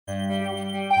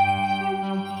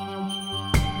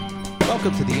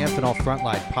Welcome to the Amphenol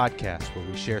Frontline podcast, where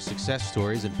we share success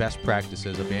stories and best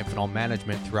practices of Amphenol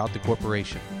management throughout the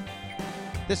corporation.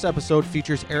 This episode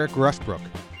features Eric Rushbrook,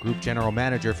 Group General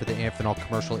Manager for the Amphenol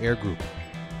Commercial Air Group.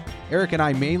 Eric and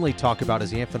I mainly talk about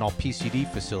his Amphenol PCD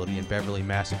facility in Beverly,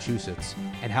 Massachusetts,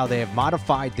 and how they have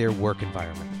modified their work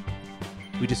environment.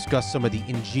 We discuss some of the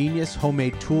ingenious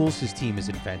homemade tools his team has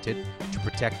invented to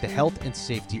protect the health and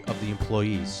safety of the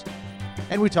employees.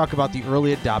 And we talk about the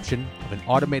early adoption of an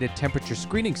automated temperature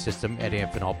screening system at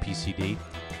Amphenol PCD,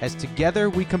 as together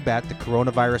we combat the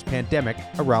coronavirus pandemic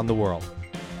around the world.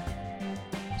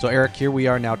 So Eric, here we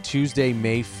are now Tuesday,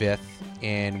 May 5th,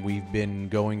 and we've been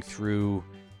going through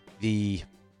the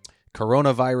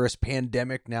coronavirus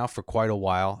pandemic now for quite a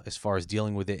while, as far as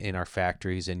dealing with it in our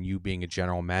factories, and you being a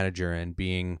general manager and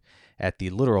being at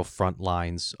the literal front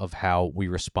lines of how we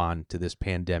respond to this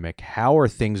pandemic. How are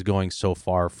things going so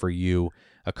far for you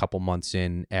a couple months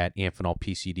in at Amphenol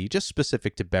PCD, just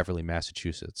specific to Beverly,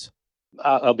 Massachusetts?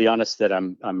 I'll be honest that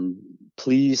I'm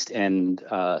pleased and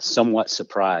somewhat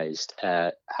surprised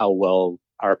at how well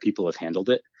our people have handled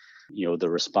it. You know, the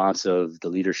response of the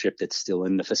leadership that's still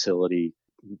in the facility,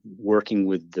 working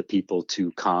with the people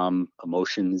to calm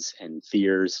emotions and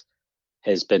fears,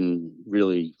 has been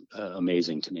really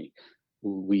amazing to me.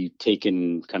 We've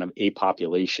taken kind of a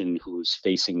population who's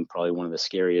facing probably one of the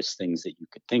scariest things that you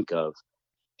could think of.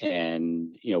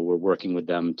 And, you know, we're working with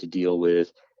them to deal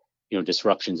with, you know,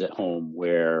 disruptions at home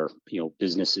where, you know,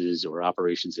 businesses or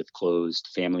operations have closed,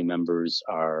 family members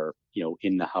are, you know,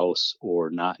 in the house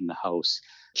or not in the house.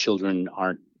 Children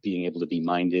aren't being able to be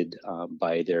minded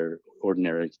by their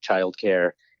ordinary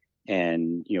childcare.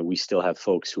 And, you know, we still have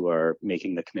folks who are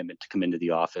making the commitment to come into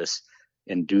the office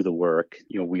and do the work.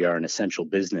 You know, we are an essential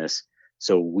business.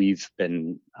 So we've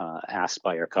been asked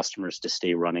by our customers to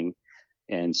stay running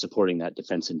and supporting that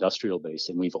defense industrial base.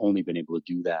 And we've only been able to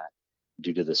do that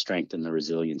due to the strength and the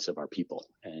resilience of our people.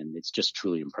 And it's just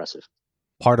truly impressive.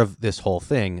 Part of this whole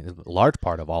thing, a large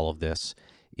part of all of this,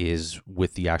 is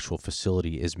with the actual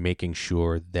facility, is making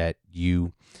sure that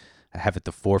you have at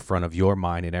the forefront of your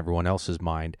mind and everyone else's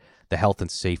mind the health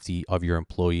and safety of your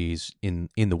employees in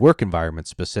the work environment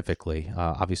specifically,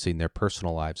 obviously in their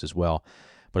personal lives as well.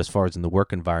 But as far as in the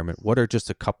work environment, what are just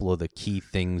a couple of the key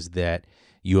things that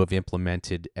you have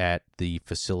implemented at the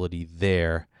facility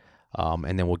there?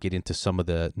 And then we'll get into some of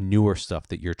the newer stuff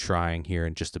that you're trying here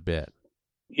in just a bit.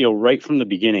 You know, right from the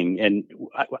beginning, and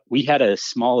we had a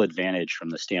small advantage from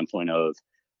the standpoint of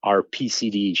our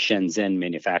PCD Shenzhen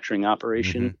manufacturing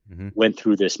operation went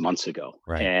through this months ago.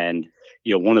 Right. And,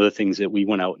 you know, one of the things that we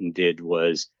went out and did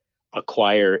was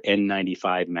acquire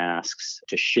N95 masks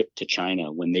to ship to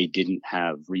China when they didn't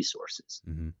have resources.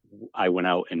 I went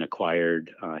out and acquired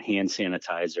hand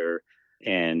sanitizer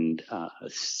and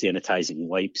sanitizing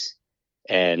wipes.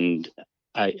 And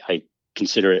I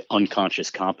consider it unconscious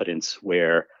competence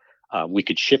where we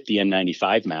could ship the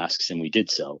N95 masks, and we did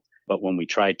so. But when we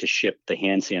tried to ship the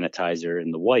hand sanitizer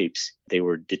and the wipes, they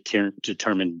were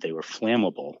determined they were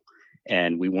flammable,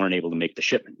 and we weren't able to make the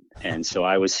shipment. And so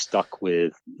I was stuck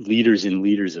with liters and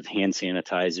liters of hand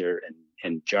sanitizer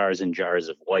and jars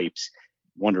of wipes,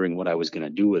 wondering what I was going to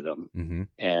do with them.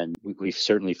 And we've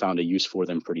certainly found a use for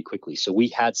them pretty quickly. So we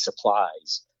had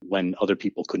supplies when other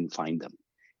people couldn't find them.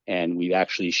 And we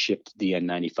actually shipped the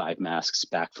N95 masks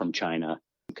back from China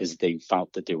because they found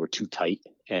that they were too tight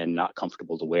and not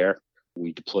comfortable to wear.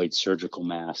 We deployed surgical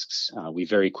masks. We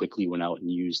very quickly went out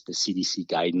and used the CDC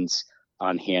guidance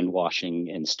on hand washing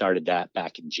and started that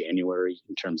back in January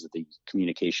in terms of the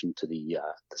communication to the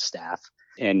staff.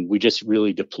 And we just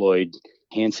really deployed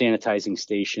hand sanitizing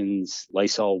stations,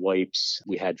 Lysol wipes.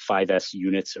 We had 5S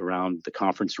units around the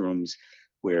conference rooms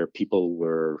where people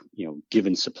were, you know,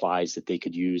 given supplies that they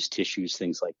could use, tissues,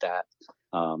 things like that.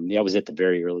 That was at the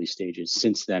very early stages.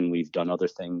 Since then, we've done other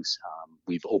things.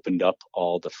 We've opened up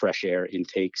all the fresh air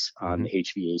intakes on the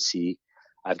HVAC.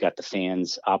 I've got the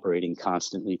fans operating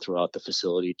constantly throughout the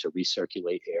facility to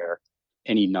recirculate air.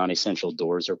 Any non-essential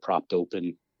doors are propped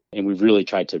open. And we've really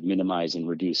tried to minimize and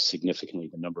reduce significantly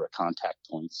the number of contact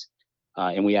points.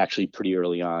 And we actually pretty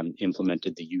early on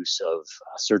implemented the use of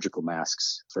surgical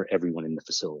masks for everyone in the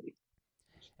facility.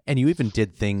 And you even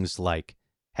did things like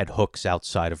had hooks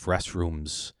outside of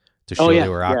restrooms to show they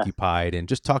were occupied, and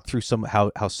just talk through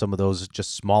how some of those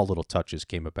just small little touches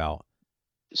came about.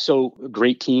 So a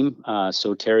great team.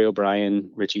 So Terry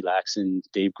O'Brien, Richie Laxon,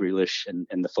 Dave Grealish,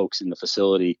 and the folks in the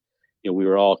facility, you know, we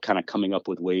were all kind of coming up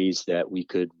with ways that we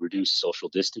could reduce social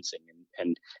distancing.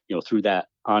 And you know, through that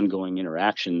ongoing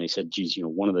interaction, they said, geez, you know,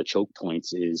 one of the choke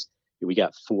points is we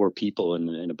got 4 people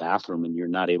in a bathroom and you're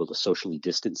not able to socially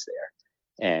distance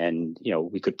there. And,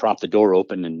 we could prop the door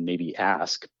open and maybe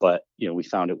ask, but, we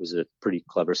found it was a pretty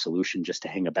clever solution just to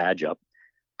hang a badge up,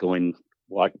 go in,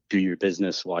 walk, do your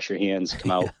business, wash your hands,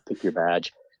 come out, pick your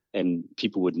badge, and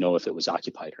people would know if it was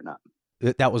occupied or not.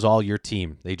 That was all your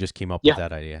team. They just came up with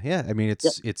that idea. Yeah. I mean,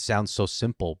 it sounds so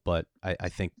simple, but I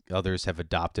think others have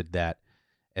adopted that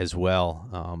as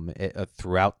well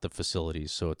throughout the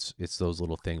facilities. So it's those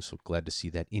little things. So glad to see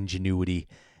that ingenuity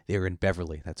there in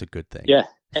Beverly. That's a good thing. Yeah.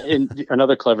 And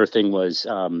another clever thing was,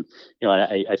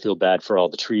 I feel bad for all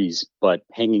the trees, but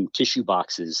hanging tissue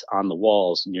boxes on the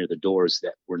walls near the doors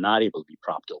that were not able to be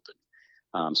propped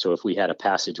open. So if we had a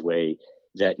passageway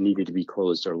that needed to be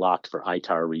closed or locked for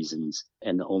ITAR reasons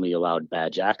and only allowed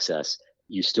badge access,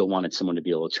 you still wanted someone to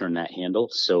be able to turn that handle.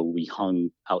 So we hung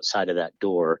outside of that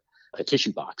door a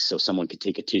tissue box so someone could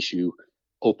take a tissue,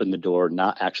 open the door,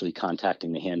 not actually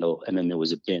contacting the handle, and then there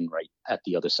was a bin right at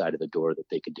the other side of the door that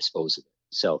they could dispose of it.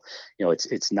 So,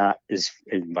 it's not as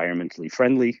environmentally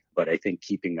friendly, but I think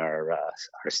keeping our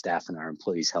staff and our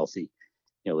employees healthy,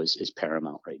 is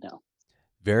paramount right now.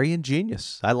 Very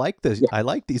ingenious. I like this. Yeah. I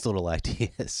like these little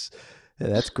ideas.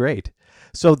 That's great.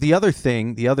 So the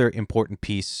other important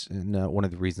piece, and one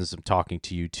of the reasons I'm talking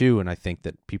to you too, and I think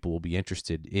that people will be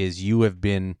interested, is you have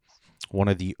been one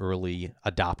of the early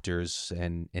adopters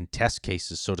and test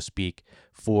cases, so to speak,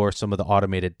 for some of the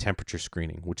automated temperature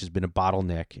screening, which has been a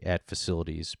bottleneck at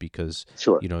facilities because,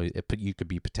 you could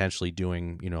be potentially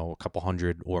doing, a couple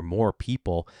hundred or more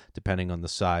people, depending on the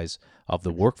size of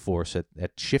the workforce at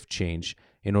shift change,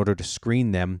 in order to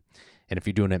screen them. And if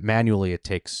you're doing it manually,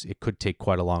 it could take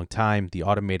quite a long time. The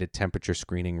automated temperature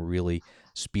screening really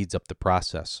speeds up the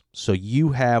process. So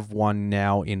you have one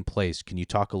now in place. Can you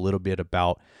talk a little bit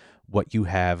about what you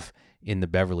have in the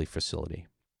Beverly facility?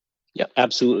 Yeah,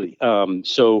 absolutely.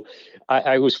 So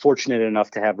I was fortunate enough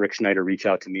to have Rick Schneider reach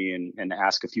out to me and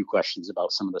ask a few questions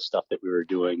about some of the stuff that we were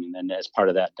doing. And then as part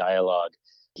of that dialogue,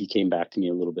 he came back to me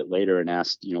a little bit later and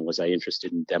asked, was I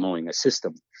interested in demoing a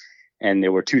system? And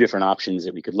there were two different options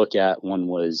that we could look at. One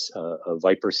was a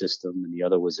Viper system, and the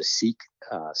other was a Seek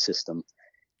system.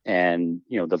 And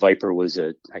the Viper was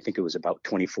I think it was about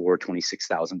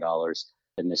 $26,000,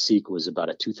 and the Seek was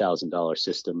about a $2,000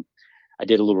 system. I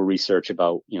did a little research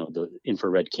about the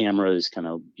infrared cameras, kind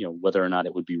of whether or not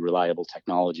it would be reliable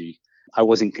technology. I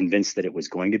wasn't convinced that it was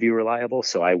going to be reliable,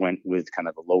 so I went with kind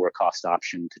of the lower cost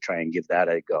option to try and give that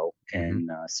a go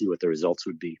and see what the results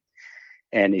would be.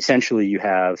 And essentially, you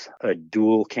have a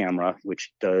dual camera,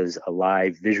 which does a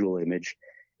live visual image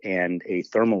and a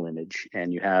thermal image.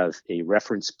 And you have a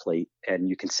reference plate, and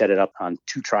you can set it up on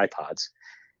two tripods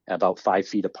about 5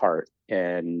 feet apart.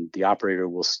 And the operator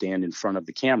will stand in front of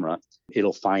the camera.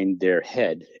 It'll find their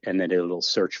head, and then it'll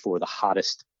search for the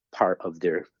hottest part of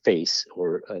their face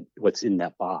or what's in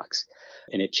that box.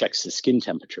 And it checks the skin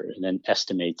temperature and then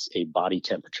estimates a body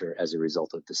temperature as a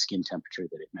result of the skin temperature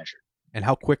that it measured. And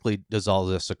how quickly does all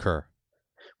this occur?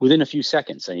 Within a few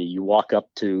seconds. I mean, you walk up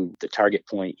to the target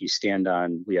point, you stand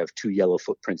on, we have 2 yellow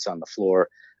footprints on the floor.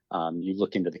 You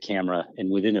look into the camera, and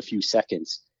within a few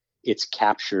seconds, it's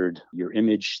captured your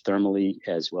image thermally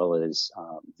as well as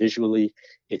visually.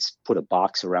 It's put a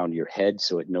box around your head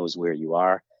so it knows where you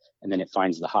are. And then it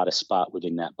finds the hottest spot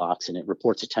within that box, and it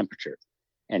reports a temperature.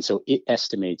 And so it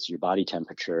estimates your body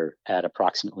temperature at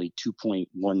approximately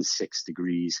 2.16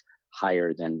 degrees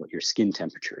higher than what your skin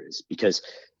temperature is, because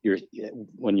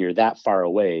when you're that far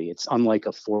away, it's unlike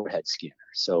a forehead scanner.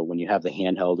 So when you have the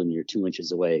handheld and you're 2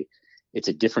 inches away, it's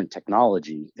a different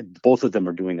technology. Both of them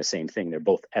are doing the same thing. They're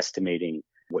both estimating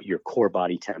what your core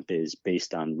body temp is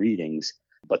based on readings,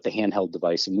 but the handheld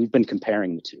device, and we've been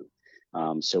comparing the two.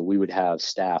 So we would have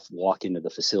staff walk into the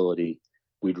facility.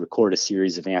 We'd record a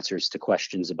series of answers to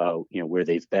questions about, where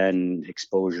they've been,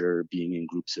 exposure, being in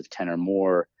groups of 10 or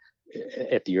more.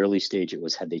 At the early stage, it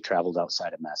was had they traveled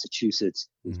outside of Massachusetts.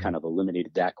 We've kind of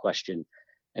eliminated that question.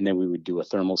 And then we would do a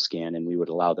thermal scan, and we would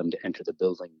allow them to enter the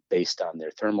building based on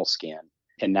their thermal scan.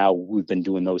 And now we've been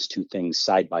doing those two things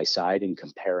side by side and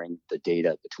comparing the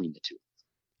data between the two.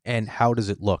 And how does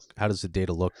it look? How does the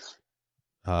data look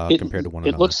compared to one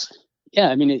another?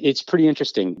 It's pretty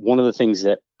interesting. One of the things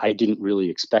that I didn't really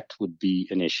expect would be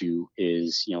an issue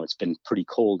is, it's been pretty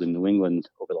cold in New England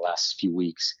over the last few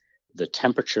weeks. The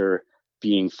temperature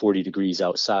being 40 degrees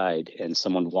outside and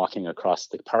someone walking across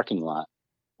the parking lot,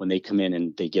 when they come in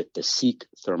and they get the Seek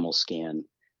thermal scan,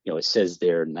 it says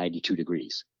they're 92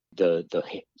 degrees. The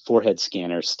forehead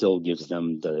scanner still gives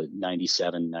them the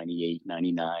 97, 98,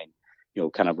 99,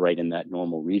 kind of right in that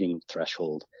normal reading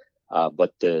threshold.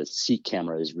 But the Seek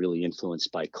camera is really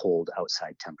influenced by cold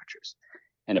outside temperatures.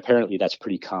 And apparently that's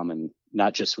pretty common,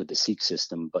 not just with the Seek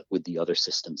system, but with the other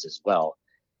systems as well.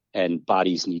 and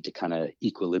bodies need to kind of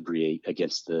equilibrate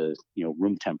against the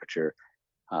room temperature.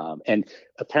 And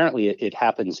apparently it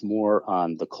happens more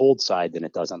on the cold side than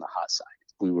it does on the hot side.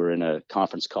 We were in a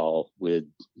conference call with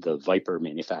the Viper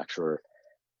manufacturer,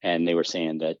 and they were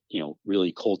saying that,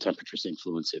 really cold temperatures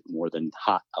influence it more than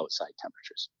hot outside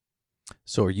temperatures.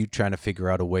 So are you trying to figure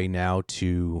out a way now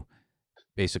to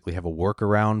basically have a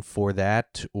workaround for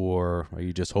that, or are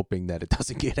you just hoping that it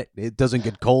doesn't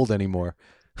get cold anymore?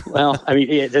 Well, I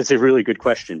mean, that's a really good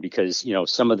question, because,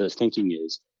 some of the thinking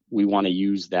is we want to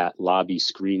use that lobby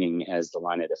screening as the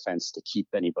line of defense to keep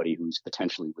anybody who's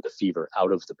potentially with a fever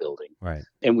out of the building. Right.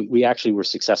 And we actually were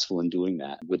successful in doing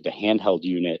that with the handheld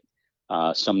unit.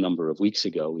 Some number of weeks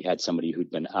ago, we had somebody who'd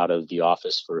been out of the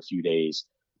office for a few days,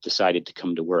 decided to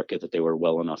come to work, that they were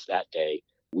well enough that day.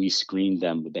 We screened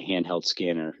them with the handheld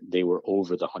scanner. They were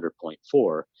over the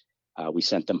 100.4. We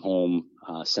sent them home,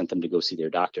 sent them to go see their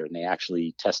doctor, and they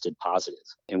actually tested positive.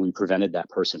 And we prevented that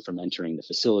person from entering the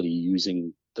facility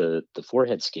using the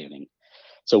forehead scanning.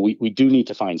 So we do need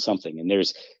to find something. And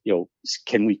there's,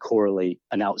 can we correlate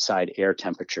an outside air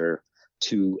temperature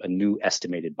to a new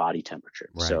estimated body temperature?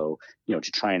 Right. So,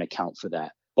 to try and account for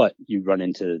that. But you run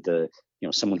into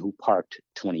someone who parked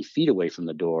 20 feet away from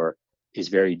the door is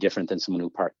very different than someone who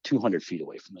parked 200 feet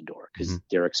away from the door, because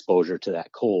their exposure to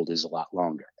that cold is a lot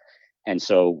longer. And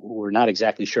so we're not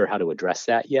exactly sure how to address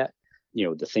that yet.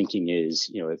 The thinking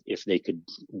is, if they could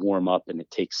warm up and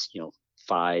it takes,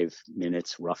 5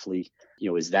 minutes roughly,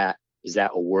 is that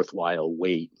a worthwhile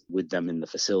wait with them in the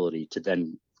facility to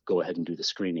then go ahead and do the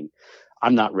screening?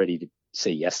 I'm not ready to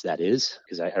say yes, that is,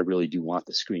 because I really do want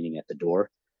the screening at the door,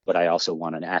 but I also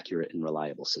want an accurate and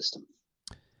reliable system.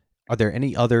 Are there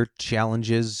any other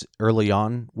challenges early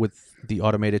on with the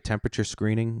automated temperature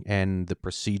screening and the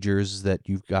procedures that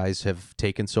you guys have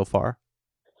taken so far?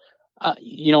 I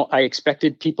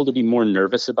expected people to be more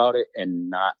nervous about it and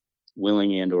not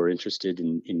willing and or interested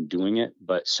in doing it.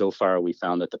 But so far, we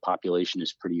found that the population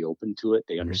is pretty open to it.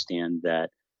 They understand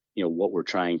that, what we're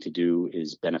trying to do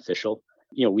is beneficial.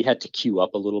 We had to queue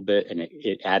up a little bit, and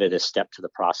it added a step to the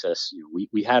process.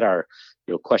 We had our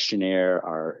questionnaire,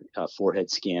 our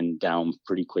forehead scan down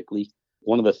pretty quickly.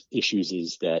 One of the issues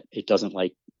is that it doesn't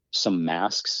like some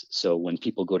masks. So when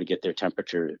people go to get their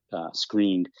temperature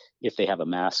screened, if they have a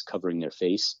mask covering their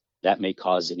face, that may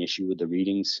cause an issue with the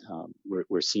readings.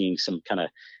 We're seeing some kind of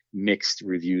mixed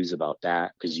reviews about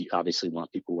that, because you obviously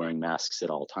want people wearing masks at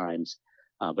all times.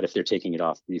 But if they're taking it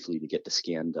off briefly to get the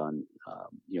scan done,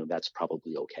 that's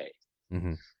probably okay.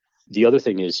 Mm-hmm. The other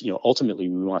thing is, ultimately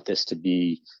we want this to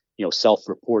be,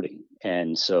 self-reporting.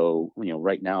 And so,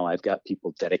 right now I've got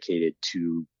people dedicated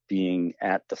to being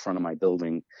at the front of my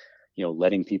building,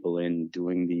 letting people in,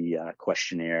 doing the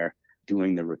questionnaire,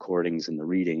 doing the recordings and the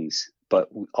readings. But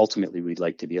ultimately we'd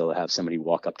like to be able to have somebody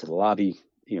walk up to the lobby,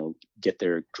 get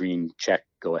their green check,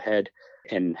 go ahead,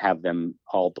 and have them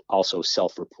all also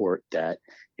self-report that,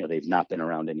 they've not been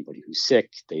around anybody who's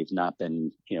sick. They've not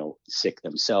been, sick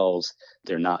themselves.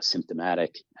 They're not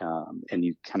symptomatic. And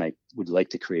you kind of would like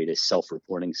to create a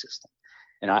self-reporting system.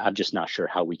 And I'm just not sure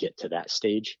how we get to that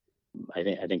stage. I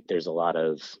think there's a lot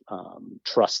of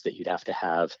trust that you'd have to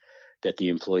have that the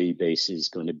employee base is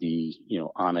going to be,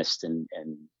 honest and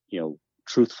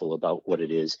truthful about what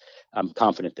it is. I'm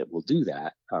confident that we'll do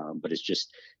that. But it's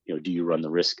just, do you run the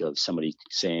risk of somebody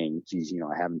saying, geez,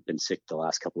 I haven't been sick the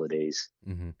last couple of days,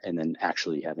 and then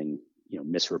actually having,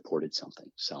 misreported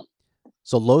something.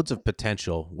 So loads of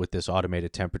potential with this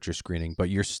automated temperature screening, but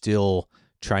you're still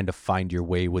trying to find your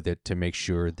way with it to make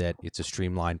sure that it's a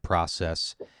streamlined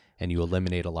process and you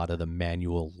eliminate a lot of the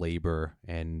manual labor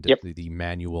and the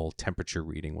manual temperature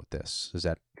reading with this. Is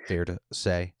that fair to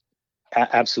say?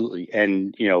 Absolutely.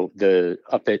 And, the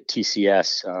up at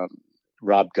TCS,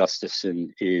 Rob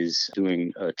Gustafson is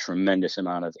doing a tremendous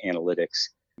amount of analytics.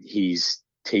 He's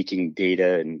taking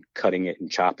data and cutting it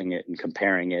and chopping it and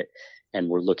comparing it. And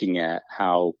we're looking at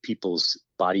how people's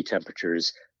body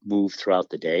temperatures move throughout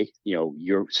the day.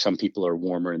 Some people are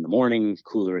warmer in the morning,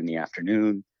 cooler in the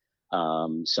afternoon.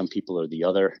 Some people are the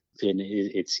other. And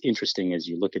it's interesting as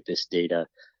you look at this data,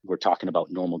 we're talking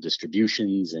about normal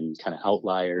distributions and kind of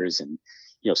outliers. And,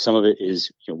 some of it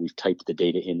is, we've typed the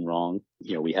data in wrong.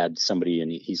 We had somebody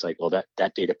and he's like, well,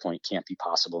 that data point can't be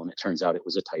possible. And it turns out it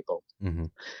was a typo.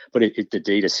 But the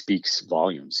data speaks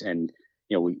volumes. And,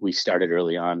 we started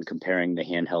early on comparing the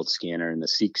handheld scanner and the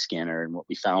Seek scanner. And what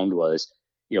we found was,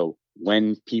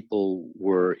 when people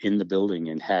were in the building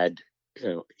and had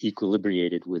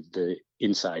equilibrated with the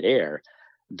inside air,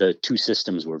 the two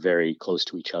systems were very close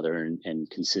to each other and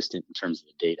consistent in terms of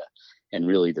the data. And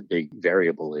really the big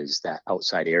variable is that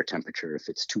outside air temperature. If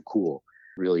it's too cool,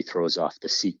 really throws off the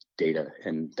seek data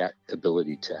and that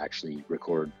ability to actually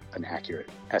record an accurate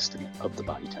estimate of the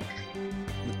body temperature.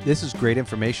 This is great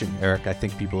information, Eric. I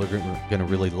think people are going to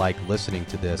really like listening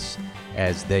to this,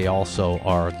 as they also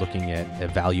are looking at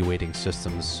evaluating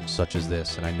systems such as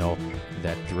this. And I know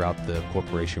that throughout the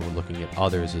corporation, we're looking at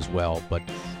others as well. But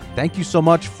thank you so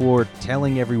much for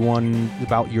telling everyone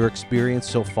about your experience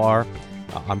so far.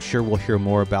 I'm sure we'll hear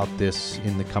more about this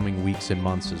in the coming weeks and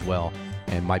months as well.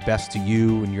 And my best to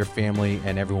you and your family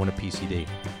and everyone at PCD.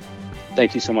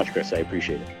 Thank you so much, Chris. I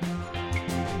appreciate it.